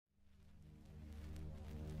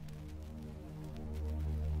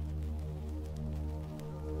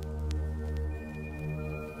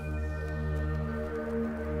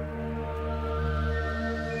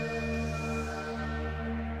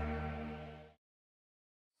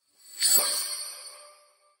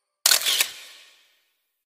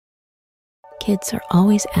kids are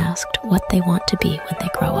always asked what they want to be when they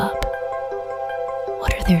grow up.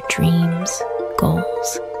 What are their dreams,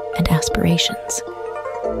 goals, and aspirations?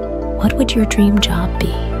 What would your dream job be?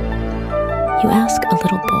 You ask a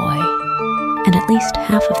little boy, and at least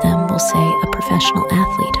half of them will say a professional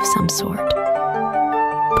athlete of some sort.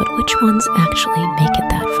 But which ones actually make it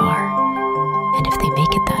that far? And if they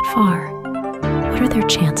make it that far, what are their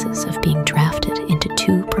chances of being drafted into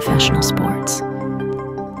 2 professional sports,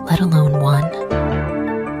 let alone 1,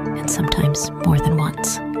 and sometimes more than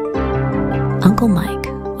once? Uncle Mike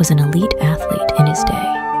was an elite athlete in his day,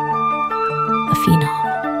 a phenom.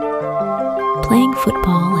 Playing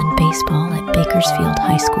football and baseball at Bakersfield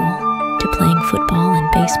High School to playing football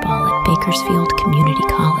and baseball at Bakersfield Community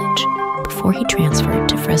College before he transferred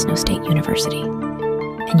to Fresno State University.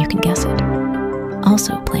 And you can guess it,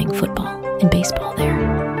 also playing football and baseball there.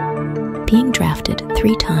 Being drafted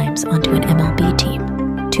 3 times onto an MLB team,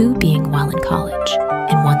 2 being while in college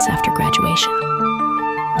and once after graduation.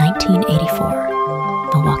 1984,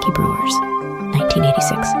 Milwaukee Brewers.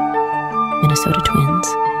 1986, Minnesota Twins.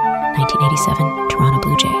 1987, Toronto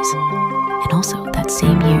Blue Jays. And also that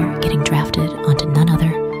same year getting drafted onto none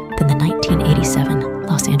other than the 1987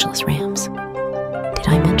 Los Angeles Rams. Did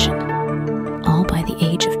I mention? All by the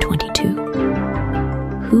age of 22.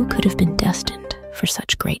 Who could have been destined for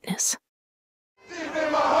such greatness? Deep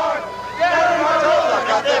in my heart, down in my toes, I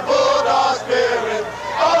got that bulldog spirit.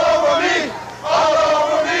 All over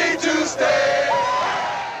me to stay.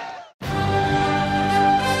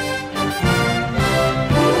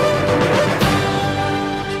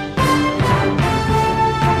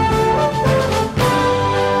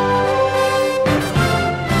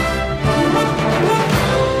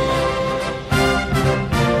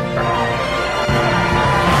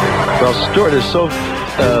 Well, Stewart is so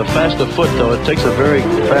fast of foot, though, it takes a very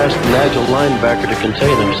fast and agile linebacker to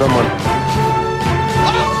contain him. You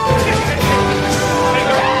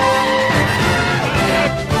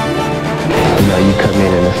know, you come in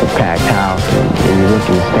and it's a packed house, and you look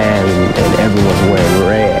in the stands, and everyone's wearing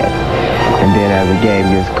red. And then as the game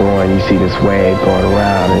gets going, you see this wave going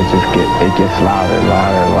around, and it gets louder and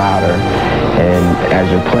louder and louder. And as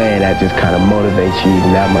you're playing, that just kind of motivates you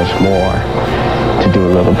even that much more to do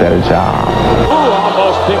a little better job.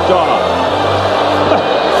 Almost picked off.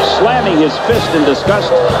 Slamming his fist in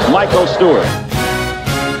disgust, Michael Stewart.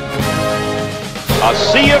 A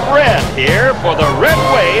sea of red here for the Red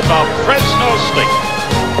Wave of Fresno State.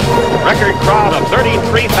 Record crowd of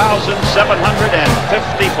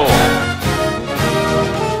 33,754.